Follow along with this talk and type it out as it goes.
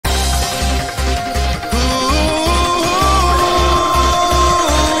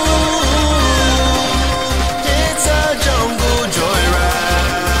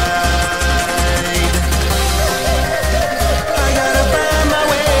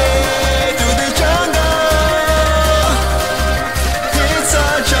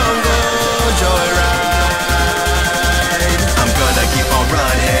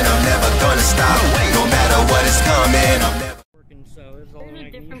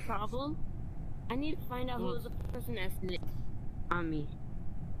problem? I need to find out who was the person that snitched on me.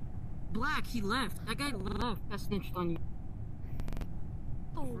 Black, he left. That guy left. That snitched on you.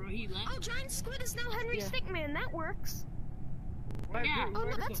 Oh, bro, he left? Oh, Giant Squid is now Henry Stickman. That works. Yeah. Oh,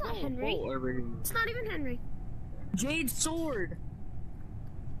 no, that's not Henry. It's not even Henry. Jade Sword.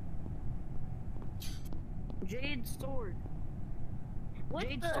 Jade Sword. What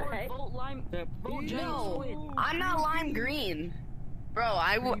Jade the Sword. heck? Vote lime. Vote Jade Squid. No, I'm not lime green. Bro,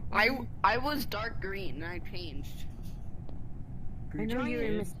 I was dark green and I changed. I know you're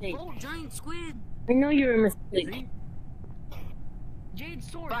a mistake. Vote Giant Squid. I know you're a mistake. Jade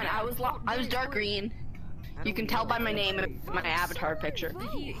Sword. But I was dark green. You can tell by my name and my avatar picture.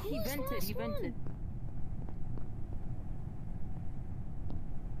 He vented. He vented.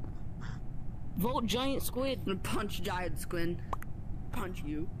 Vote Giant Squid. I'm gonna punch Giant Squid. Punch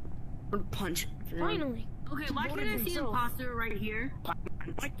you. I'm gonna punch. Finally. Okay, why voted can't I see himself. imposter right here?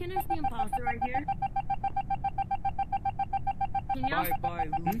 Why can't I see imposter right here? Can y'all? Bye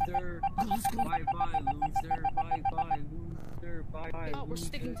loser. Bye loser. Bye loser. Bye. Oh, we're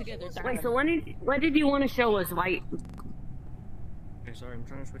sticking together. Wait, so what did you want to show us, White? Okay, sorry, I'm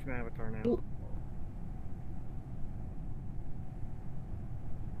trying to switch my avatar now.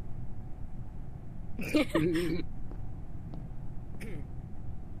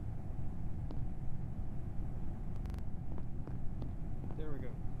 There we go.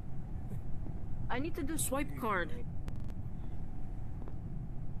 I need to do swipe card.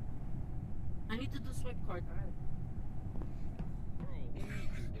 I need to do swipe card.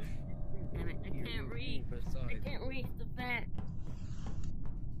 And I can't read. I can't read the back.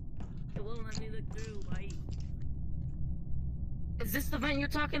 It won't let me look through, White. Is this the vent you're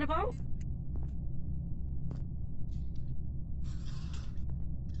talking about?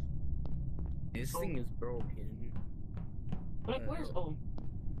 This thing is broken. Like, where's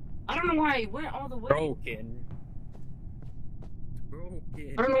I don't know why I went all the way. Broken.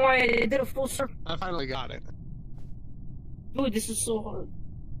 Broken. I don't know why I did a full circle. I finally got it. Dude, this is so hard.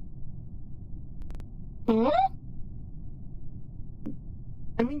 Huh?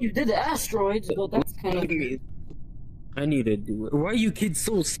 I mean, you did the asteroids, but that's kind of weird. I need to do it. Why are you kids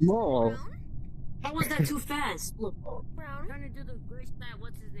so small? How was that too fast? Look. Brown. Trying to do the great stat,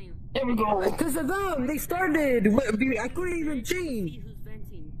 what's his name? There we go. Because of them, they started. I couldn't even See change. who's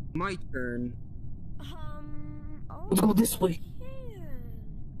venting. My turn. Oh. Let's go this way.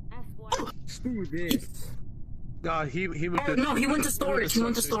 Ask White. Screw this. He moved Oh, no, he went to storage. He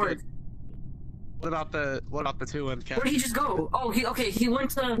went to storage. What about the two in Where did he just go? Oh, he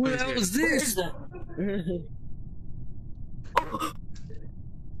went to. What the hell was Where is this? that?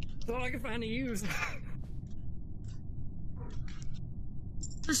 That's all I can find to use.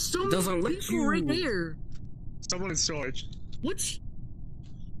 There's so Doesn't many let people you. right there. Someone in storage. Which?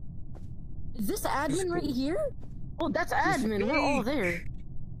 Is this admin right here? Oh, that's admin. We're all there.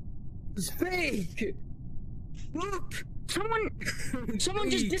 It's fake. Look. Someone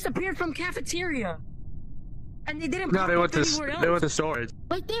just disappeared from cafeteria. And they didn't No, pop they up went to anywhere else. they went to storage.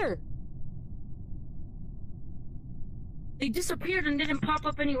 Right there. They disappeared and didn't pop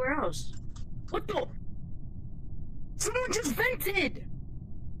up anywhere else. What the? Someone just vented!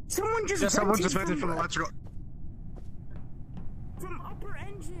 Someone just vented. Someone just vented from electrical. From upper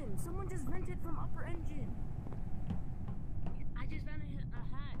engine. Someone just vented from upper engine. I just found a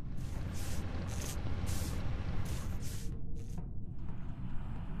hat.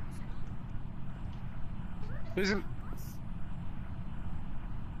 Who's in?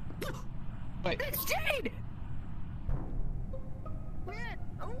 Wait. It's Jade!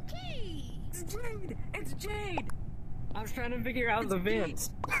 Okay. It's Jade! It's Jade! I was trying to figure out the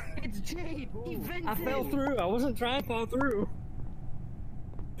vents. It's Jade! He vented! I fell through. I wasn't trying to fall through.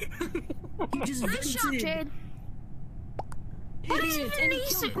 You just Nice shot, vented! Jade. Idiot! And he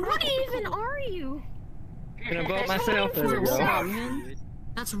killed What Purple. even are you? Can I vote myself? There we go.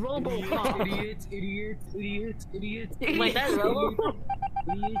 That's Robocop! Idiots, idiots, idiots, idiots. Wait, that's Robo?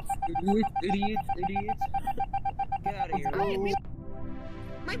 Idiots, idiots, idiots, idiots. Get out of here.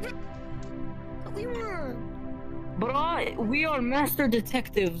 Alright, we were. Bro, we are master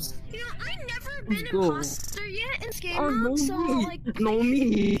detectives. You know, I've never been Go. imposter yet in game Oh, no mode, so me. like. No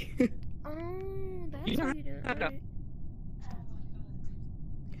me. Oh, that's You how you do it. Right.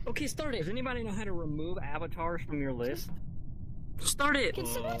 Okay, start it. Does anybody know how to remove avatars from your list? Start it. Can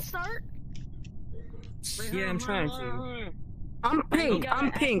someone start? Yeah, I'm trying to. I'm pink. gotta I'm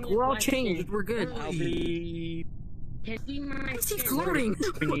ask pink. me We're all a changed. question. We're good. I'll be Can see my Why is he skin. floating?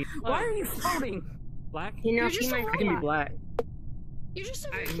 need Why are you floating? black. Can y'all You're see just my a I can be black. You're just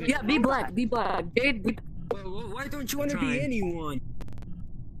a. Yeah, be black. Be black. Jade, be... Why don't you want to be anyone?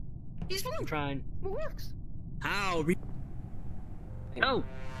 He's blue. I'm trying. What works? How? Oh,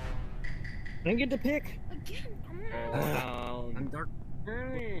 I didn't get to pick. Again, come on. I'm dark.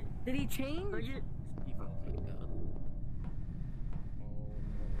 did he change?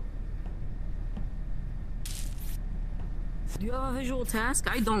 Do you have a visual task?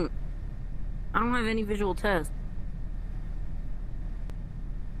 I don't. I don't have any visual task.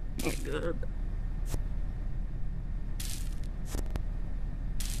 Oh my god.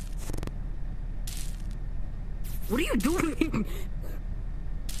 What are you doing?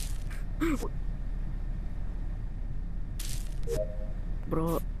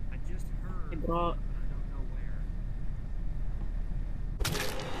 Bro, I just heard. bro. I don't know where.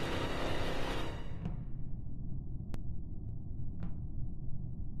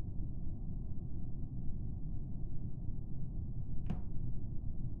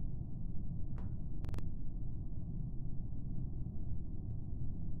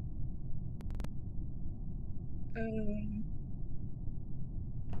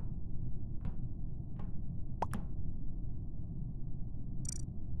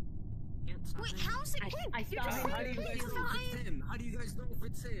 Wait, how is it pink? I You saw just him. said How do you guys it's know not if it's him? How do you guys know if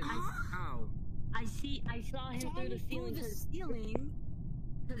it's him? How? I saw him through the ceiling. Through the ceiling.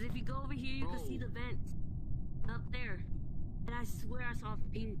 Because if you go over here, you can see the vents up there. And I swear I saw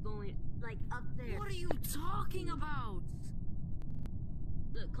pink going like up there. What are you talking about?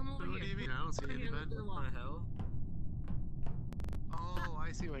 Look, come over What here. do you mean? I don't see Over any here, look vent. to the wall. What the hell? Oh,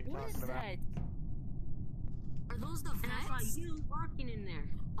 I see what you're What is talking about. that? Are those the And I saw vents? you walking in there.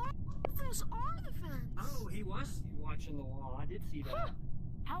 Oh, those are the vents. Oh, he was watching the wall. I did see that.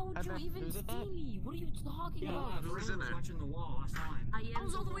 How would And you then even who's see in there? me? What are you talking Yeah, about? who was Brian in there? watching the wall. I saw him. I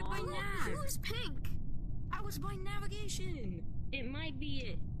was all the way by nav. Who's pink? I was by navigation. It might be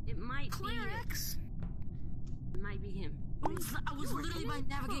it. It might Claire be it. X. It might be him. I was literally by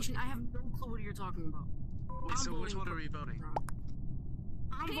navigation. I have no clue what you're talking about. Wait, so which voting one for are we voting? Brown.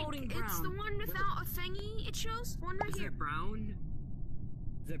 I'm Pink. voting brown. It's the one without a thingy. It shows one right Is here. it Brown?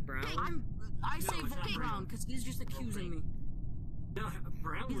 Is it Brown? I say No, it's vote not brown Brown. because he's just accusing me. No,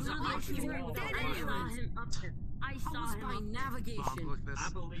 Brown He's was literally watching the accusing wall. me I without saw evidence. him up there. I I saw was him by up there. Oh, navigation. look this. I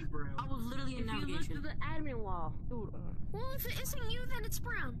believe Brown. I was literally in If you look navigation. to the admin wall, dude. Well, if it isn't you, then it's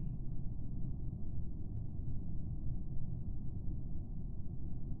brown.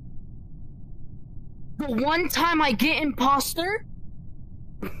 The one time I get imposter?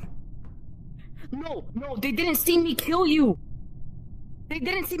 No, they didn't see me kill you. They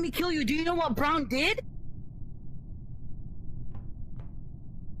didn't see me kill you. Do you know what Brown did?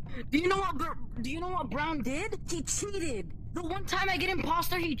 Do you know what Brown did? He cheated. The one time I get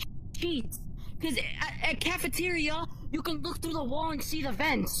imposter, he cheats. Cause at cafeteria, you can look through the wall and see the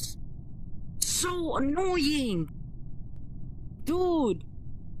vents. So annoying. Dude.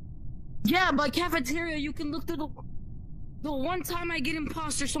 Yeah, by cafeteria, you can look through the one time I get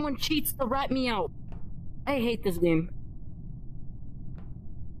imposter, someone cheats to rat me out. I hate this game.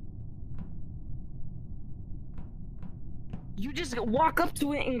 You just walk up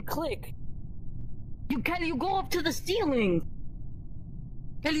to it and click. You go up to the ceiling.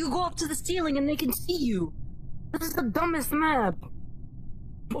 You go up to the ceiling and they can see you. This is the dumbest map.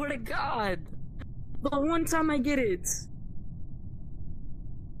 Swear to God. The one time I get it.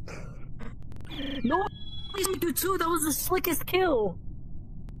 No, me to too. That was the slickest kill.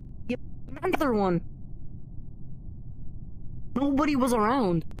 Yep, another one. Nobody was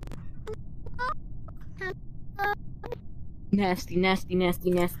around. Nasty.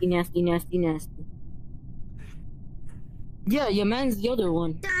 Yeah, your man's the other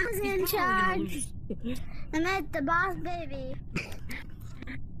one. Dom's in charge. I'm at the boss, baby.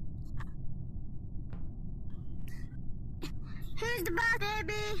 Who's the boss,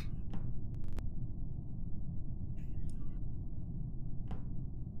 baby?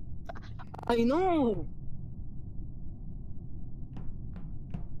 I know.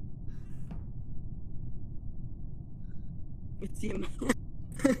 It's you.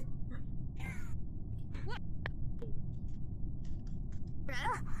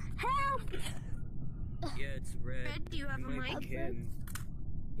 Help! Yeah, it's red. Red, do you have a Might mic? be him.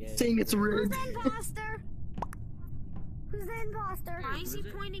 Yeah, Saying it's Who's red. the imposter? Who's the imposter? Why is he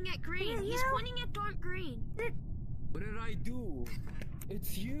pointing at green? Yeah, He's you. pointing at dark green. What did I do?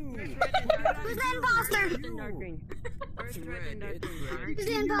 It's you. Where's What red and did I Who's do? the imposter? Red and dark green. Where's It's red and red. dark It's green? red. Who's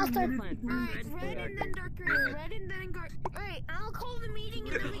the imposter? Alright, red and then dark green. Red and then dark. Alright, I'll call the meeting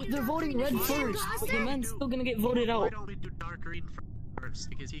and then we can They're dark voting green red if you want. first, but your man's still gonna get voted Why out. don't we do dark green first?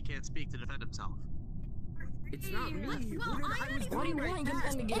 Because he can't speak to defend himself. It's not me. Well, What did I I was already Why do you doing want right him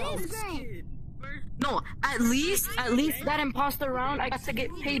there? to get It out? is green. Where's No, at least that imposter round, I got to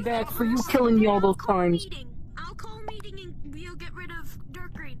get payback for you killing me all those times. I'll call a meeting and we'll get rid of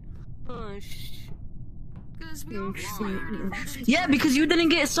dark green. Oh, Because we all fired. yeah, because you didn't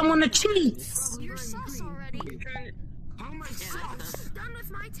get someone to cheat. You're sus already. How am I sus? Done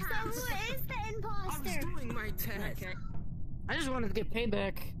with my So task. who is the I was imposter? doing my task. I just wanted to get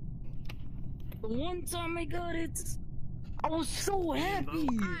payback. The one time I got it, I was so happy.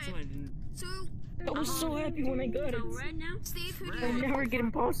 So, I was so happy when I got it. So red now? Steve, who do I you never get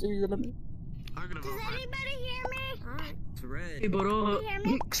imposters. I'm gonna Does vote red. anybody hear me? Alright. It's red. Hey, but Hear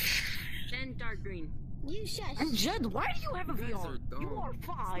me? Then dark green. You shush. and Jed, why do you have a You guys VR? are dumb. You are It's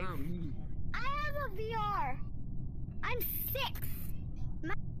 5. not me. I have a VR. I'm 6.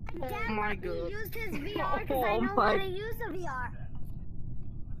 My dad Oh my let me God. use his VR because I Oh know my- how to use a VR.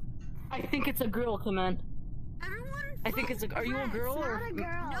 I think it's a girl, command. Everyone, I think it's a. Are you a It's girl not or? a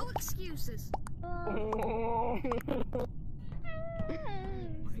girl. no excuses. Oh.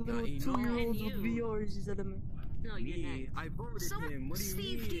 Little you 2-year-olds know. with VRs, you said to me. No, you're Me, next. I voted Someone- him. What do you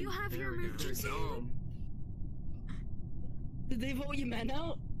Steve, mean? do you have your You're emergency? dumb. Did they vote your man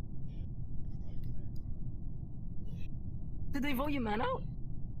out? Did they vote your man out?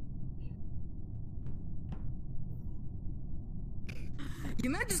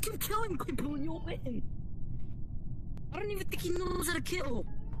 Your man just keep killing people and you'll win. I don't even think he knows how to kill.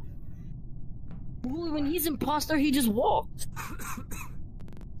 Really, when he's imposter, he just walks.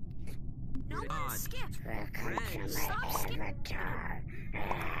 No one God. skip. Red. Stop skipping.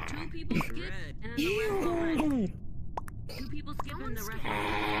 2 people skip, Red. and then the rest go red. Ew. 2 people skip, No and the one rest go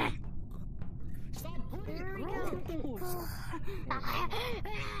red. Stop putting Here we gross. go.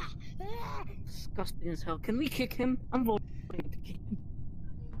 Disgusting as hell. Can we kick him? I'm voting to kick him.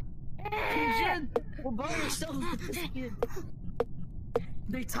 Jed, we're by ourselves with this kid.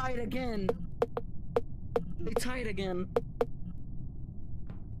 They tied again. They tied again.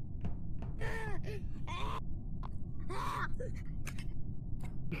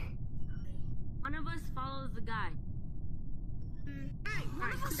 One of us follows the guy. Alright,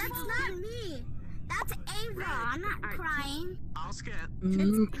 one of us That's follow- not me. That's Ava. I'm not Alright. crying. I'll skip.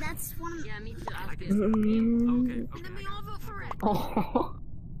 That's one of Yeah, me too. I'll skip. Okay, And then okay. we all vote for red. Oh.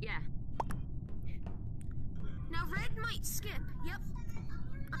 Yeah. Now red might skip. Yep.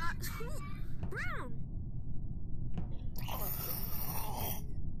 Who? Brown.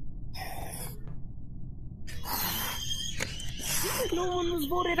 No one was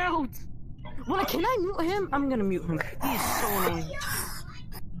voted out. Well, can I mute him? I'm gonna mute him. He's so annoying.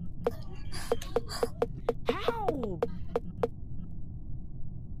 How?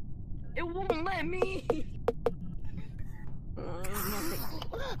 It won't let me.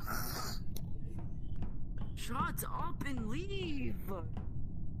 Shut up and leave.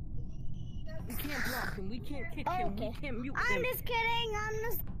 We can't block him. We can't kick him. We Okay. can't mute I'm him. just kidding. I'm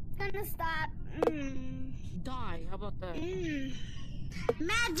just gonna stop. Die. How about that?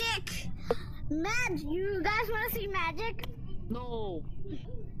 Magic. You guys want to see magic? No.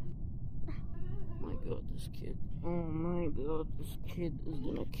 My God, this kid. Oh my God, this kid is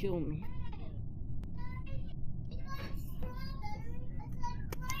gonna kill me.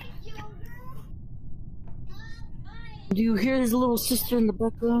 Do you hear his little sister in the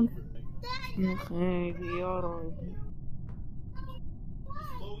background? Okay, we are.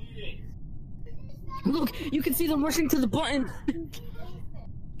 Look, you can see them rushing to the button.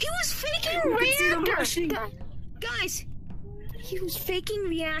 He was faking You can see them reactor. rushing. Guys, he was faking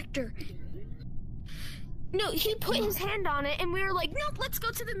reactor. No, he put his hand on it, and we were like, "Nope, let's go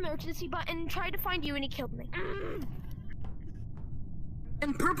to the emergency button and try to find you," and he killed me.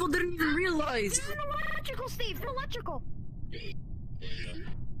 And Purple didn't even realize. They're an electrical, Steve. They're electrical.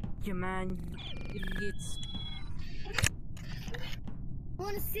 Yeah, man, you idiots.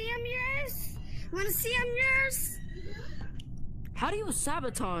 Want to see I'm yours? Want to see I'm yours? How do you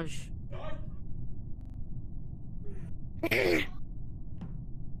sabotage?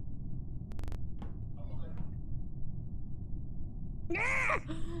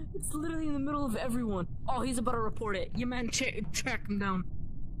 It's literally in the middle of everyone. Oh, he's about to report it. You man, track him down.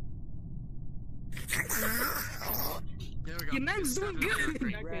 There we go. Your man's doing good.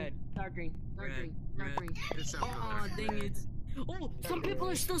 Red. Dark green. Dark Red. green. Dark Red. green. It's out Oh, there. dang it. Oh, some people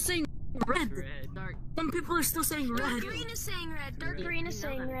are still saying red. Red. Dark. Some people are still saying Dark red. green is saying red. Dark Red. green is You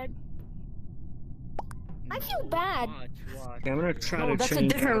know saying that. red. I feel bad. Watch. Okay, I'm gonna try No, to that's a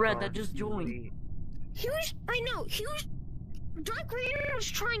change different that red bar. that just joined. I know, Dark green was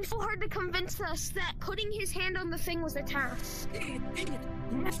trying so hard to convince us that putting his hand on the thing was a task. Dang it, dang it.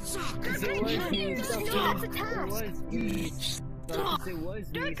 You suck. Dark green, It you was didn't me. even know it's a It task. was me. Suckers, it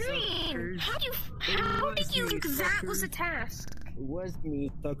was me, Dark Green! suckers. How was did you me, think that was a suckers. task? It was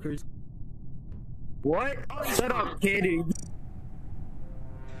me, suckers. What? Shut up, kid.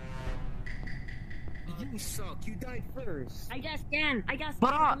 You suck. You died first. I got scan. I got scan.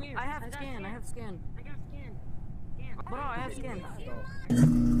 Bro, Come here. I have got scan. I have scan. I got scan. Scan. Bro, I have scan.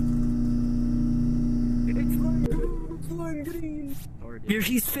 It's lime green. Here,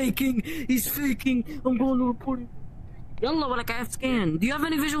 he's faking. He's faking. I'm going to report him. Yalla, like I have scan. Do you have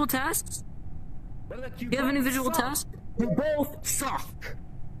any visual tasks? Do you have any visual tasks? You both suck.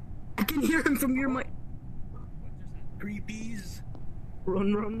 I can hear him from your mic. Creepies.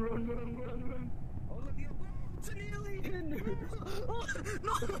 Run, run, run, run, run, run. All of you. It's an alien.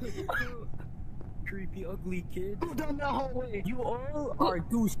 No! Creepy, ugly kid. Go down that hallway. You all are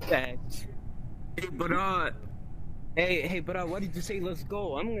douchebags. Hey, but Hey, but why did you say let's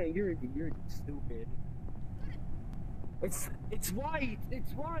go? You're stupid. It's white.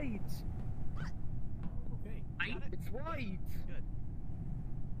 It's white. Okay. It's white.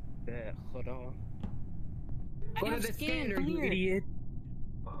 Good. Go I to have the scan. scanner, Come you here. idiot.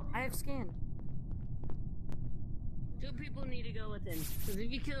 I have scan. 2 people need to go with him. Because if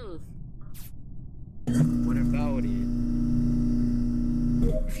he kills, What about it?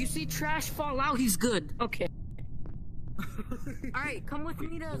 If you see trash fall out, he's good. Okay. Alright, come with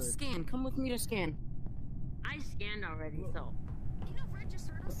me to scan. Come with me to scan. I scanned already, so. You know, Red just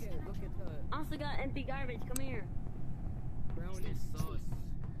heard us. Look at the Also got empty garbage. Come here. brown is sauce.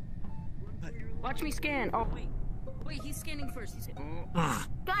 Watch me scan. Oh, wait. Wait, he's scanning first. He's Guys,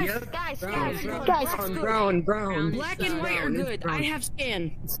 Yep. guys, Brown, guys, brown, guys. brown. Black and white are Brown, it's good. brown. I have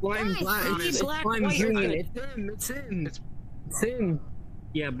scan. Slime Guys, black. only It's black, slime white, or green. good. It's him. It's him.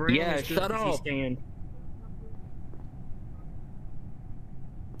 Yeah, brown. Yeah, is good shut if you up. Scan.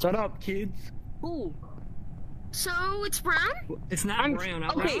 Shut up, kids. Ooh. So it's brown? It's not brown.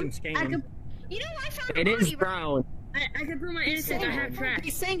 I'll okay, let him I scan. could, You know, I found It a is body, right? brown. I could prove my innocence. I have trash.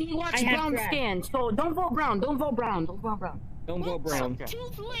 He's saying he wants I have brown trash. scan, so don't vote brown. Don't vote brown. Don't vote brown. Don't go Whoops, brown.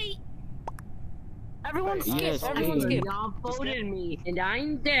 Too late. Everyone skip. Yes, Everyone please. skip. Y'all voted me, and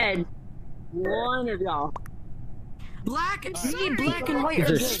I'm dead. One of y'all. Black, me, Sorry. black and white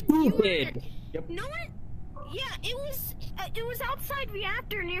are These are good. stupid. No one. Yeah, it was outside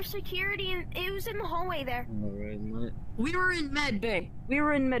reactor near security, and it was in the hallway there. We were in med bay.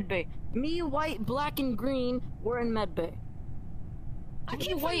 Me, white, black, and green were in med bay. I Me,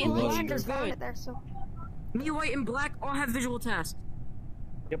 can't white, find and the black light are that's found good. it there, so. Me, white, and black all have visual tasks.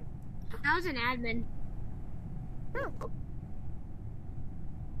 I was an admin.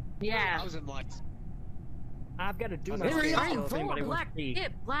 Yeah. I was in lights. I've got to do my Hurry scan up, so if vote, anybody wants black, to see.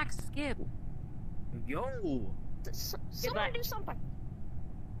 skip, black, skip. Yo. Someone do something.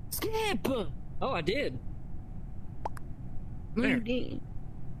 Skip! Oh, I did. No, There. you didn't.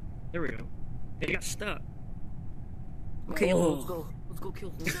 There we go. It got stuck. Okay, Oh. let's go. Let's go kill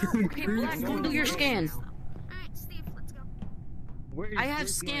him. Okay, black, go do your scan. Alright, Steve, let's go. I have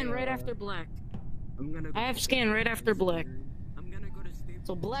scan right after black. I'm gonna. I have scan right after black. I'm gonna go to Steve.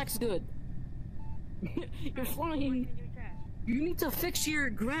 So black's good. You're flying. You need to fix your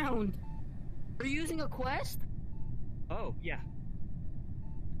ground. Are you using a quest? Oh yeah.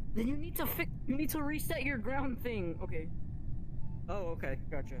 Then you need to You need to reset your ground thing. Okay. Oh okay.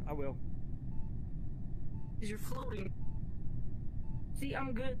 Gotcha. I will. Cause you're floating. See,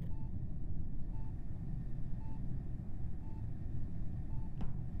 I'm good.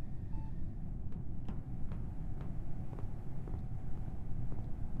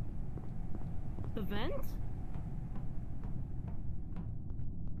 The vent?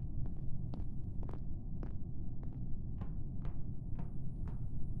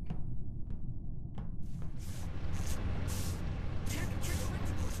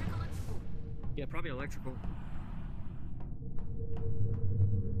 Yeah, probably electrical.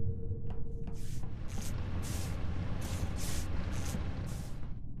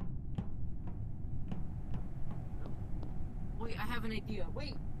 Wait, I have an idea.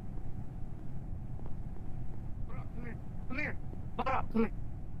 Wait. Come here. Come here. Come here.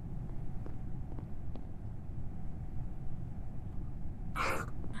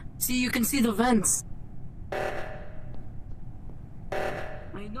 See, you can see the vents. I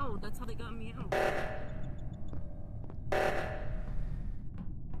know, that's how they got me out.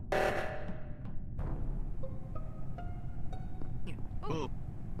 Oh.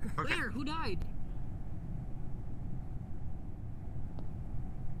 Okay. Where? Who died?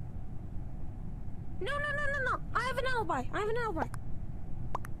 No. I have an alibi.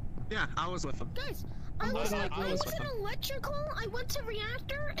 Yeah, I was with them. Guys, I was I was with in him. electrical, I went to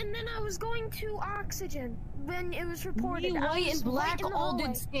reactor, and then I was going to oxygen when it was Me, reported. I white, was and black right in the all hallway.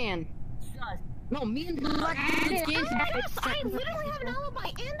 did scan. No, me and black did scan. I literally have an alibi,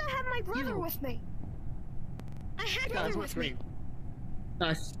 and I have my brother with me. I had I was brother with with me. Green.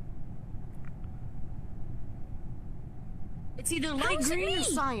 Us. It's either light is it green or me?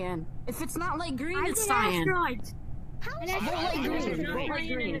 cyan. If it's not light green, I it's did cyan. asteroids. How is Vote light I was green. with Vote Green.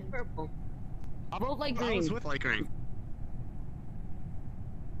 light green. Purple. Vote light I was green. with Light Green.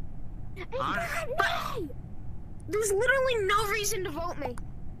 It's not me! There's literally no reason to vote me.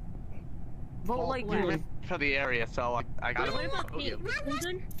 Vote light We green. live for the area, so I got What about to pink? Where was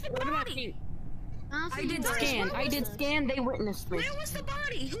the What about body? pink? I did scan. I did scan. They witnessed me. Where was the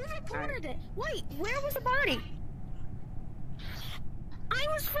body? Who reported it? Wait, where was the body? I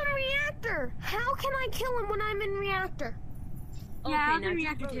was from reactor. How can I kill him when I'm in reactor? Okay, Yeah, I was now in just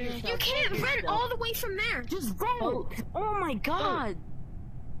reactor vote too. yourself. You can't Vote run yourself. all the way from there. Just vote. Oh my god.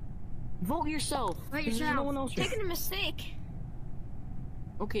 Vote yourself. Vote 'Cause there's yourself. No one else. Taking a mistake.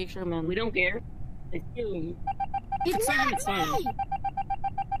 Okay, sure, man. We don't care. It's you. It's Not cyan. It's cyan. me.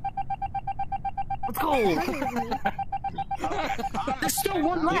 Let's go. There's still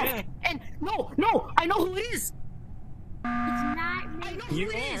one left. Yeah. And no, I know who it is. It's not I me. know who You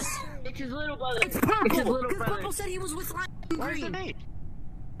it is. It's his little brother. It's It's his purple. little Because brother. purple said he was with lime Where's the green. name?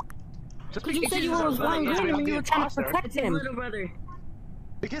 Just Because you because said you he's were with a lime brother, green I'm when the you were trying to imposter. protect It's his him. little brother.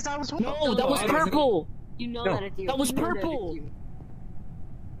 Because I was with him. No, that was I wasn't. purple. You know No, that it's you. that was You know purple. it's you.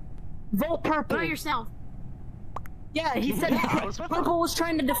 Vote purple. Vote yourself. Yeah, he said I was with him. purple was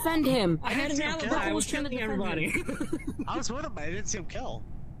trying to defend him. I had an see him alibi. kill. I was trying to killing defend everybody. him. I was with him, but I didn't see him kill.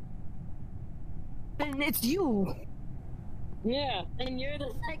 Then it's you. Yeah, and you're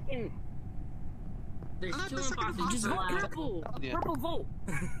the second. There's I'm not two the second imposters. Just imposter. vote alive. purple. Yeah. Purple vote.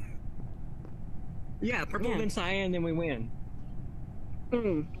 Yeah, purple Yeah. then cyan, then we win.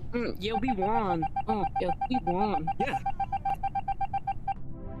 Yeah, we won. Oh, yeah, we won. Yeah.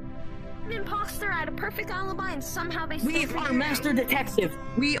 An imposter. I had a perfect alibi, and somehow they We still are figured it master detective.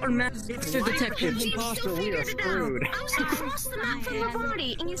 We are master out. detectives. You Imposter, still we are figured it out. screwed. I was across the map from the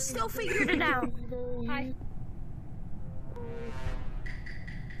body, and you still figured it out. Hi.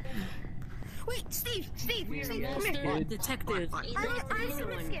 Wait, Steve, We are come master here. detectives. What? I have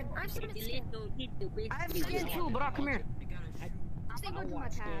submit skin. I have submit skin. I have skin too, but come here. Steve, I'll go to my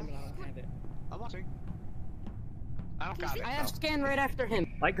watch tab. them, but I don't have it. I'm watching. I don't got it. I have though. scan right after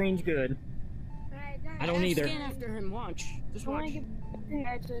him. Light green's good. I don't have either. Scan after him. Watch. Just watch.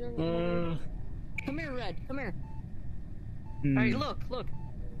 Uh, Come here, Red. Come here. hmm. All right, look.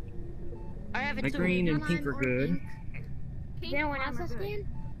 I have it Light too. green and pink are good. Does anyone else have skin?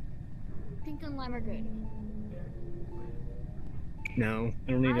 Pink and lime are good. No,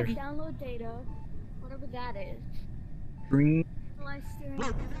 I don't I either. download data, whatever that is. Green. Live stream. I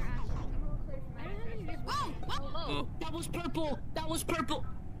don't have any good Oh. That was purple. That was purple.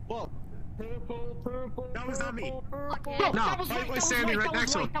 Whoa. Purple. That was not me. Okay. No, No, that was White white. was That standing was right white.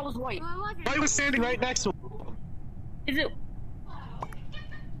 next to him. That was white. Well, it wasn't. I was standing right next to him. Is it?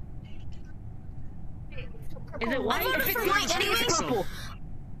 Is it white? I voted If for it's white not white, anyways. it's purple.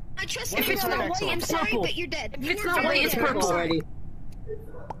 I trust If you. it's not white, I'm it's sorry, purple. but you're dead. If You it's were not very white, it's dead. purple. already.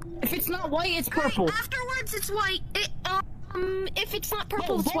 If it's not white, it's Alright, purple. afterwards, it's white. If it's not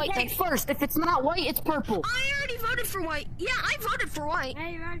purple, No, it's vote white. white first. If it's not white, it's purple. I already voted for white. Yeah, I voted for white.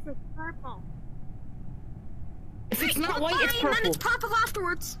 Hey, you're right for purple. If it's not Vote white, it's fine, then purple. it's purple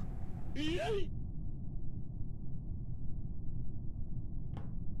afterwards.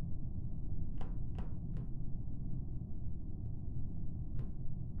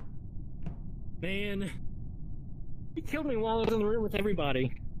 Man. He killed me while I was in the room with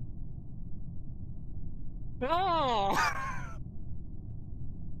everybody. Oh!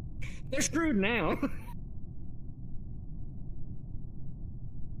 They're screwed now.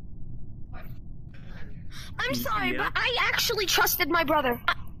 I'm sorry, Yeah. but I actually trusted my brother.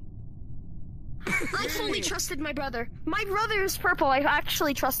 I fully trusted my brother. My brother is purple. I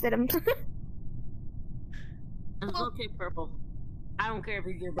actually trusted him. Let's okay, purple. I don't care if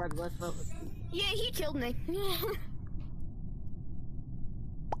he's your brother. Let's vote. Yeah, he killed me.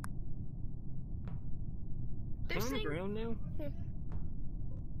 They're Am I on the saying ground now?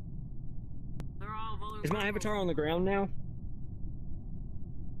 They're all voting. Is my avatar on the ground now?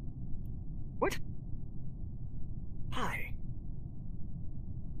 What? Hi.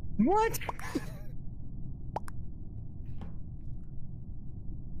 What?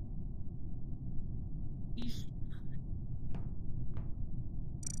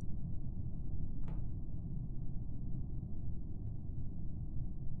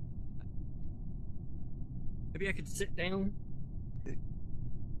 Maybe I could sit down.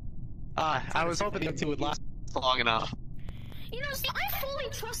 I was hoping that 2 would last long enough. You know, Steve, I fully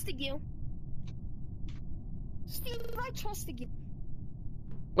trusted you. Steve, I trusted you.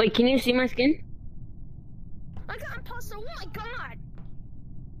 Wait, can you see my skin? I got imposter. Oh my god.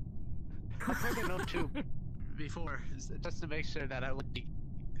 I think I know 2 before, just to make sure that I would be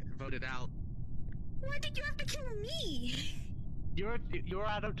voted out. Why did you have to kill me? You're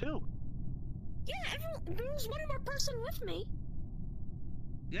out of 2. Yeah, there was one more person with me.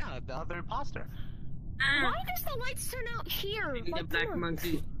 Yeah, the other imposter. Why does the lights turn out here? Maybe the Like black here?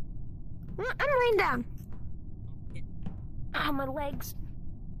 monkey. I'm laying down. Ah, my legs.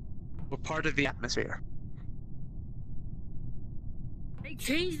 We're part of the atmosphere. They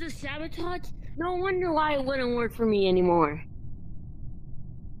changed the sabotage? No wonder why it wouldn't work for me anymore.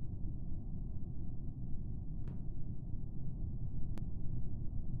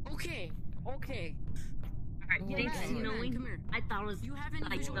 Okay. Alright, Yeah, thanks man, for man, knowing. come here. I thought it was You have any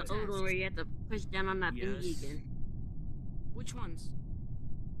like visual the old one where you have to push down on that thingy Yes. again. Which ones?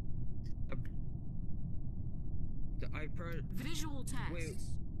 I Visual tasks. Wait.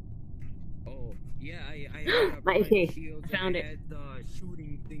 Oh, yeah, I had My bright face. shields, I found I it. had the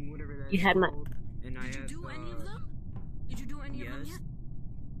shooting thing, whatever that's You had my- called, and I Did you had do any of them? Did you do any of them Yes. yet?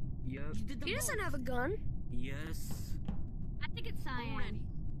 Yep. You did them He doesn't both. have a gun. Yes. I think it's cyan. Already.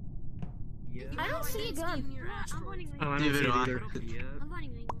 Yes. I don't see a gun. I'm voting Oh, I don't Neither see it do I. either. Yep. I'm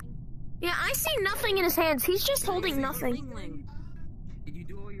voting Ling Ling. Yeah, I see nothing in his hands. He's just holding nothing. Ling Ling. Did you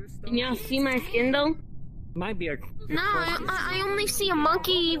do all your stuff? Can y'all see my skin though? Might be a. No, I only see a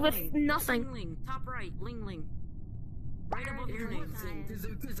monkey with nothing. Ling Ling. Top right. Ling Ling. Right above your name.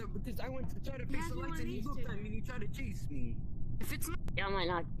 Because I went to try to fix the you lights on and he these looked two. at me and he tried to chase me. If it's not, Y'all might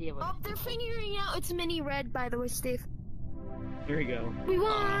not be able to. Oh, they're figuring out it's mini red, by the way, Steve. There we go. We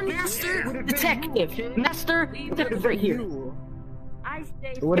won! Master Detective. Master Detective right here. I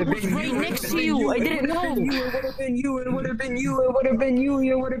stay. It would have was been right you. next to you. I didn't know. It would have been you. It would have been you. It would have been you.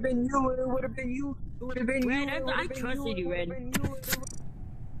 It would have been you. It would have been you. It would have been you. Red, It would I have been trusted you, Red.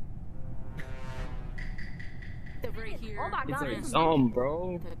 Right here. Oh my It's god. like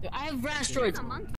bro. I have Rastroids. A monkey.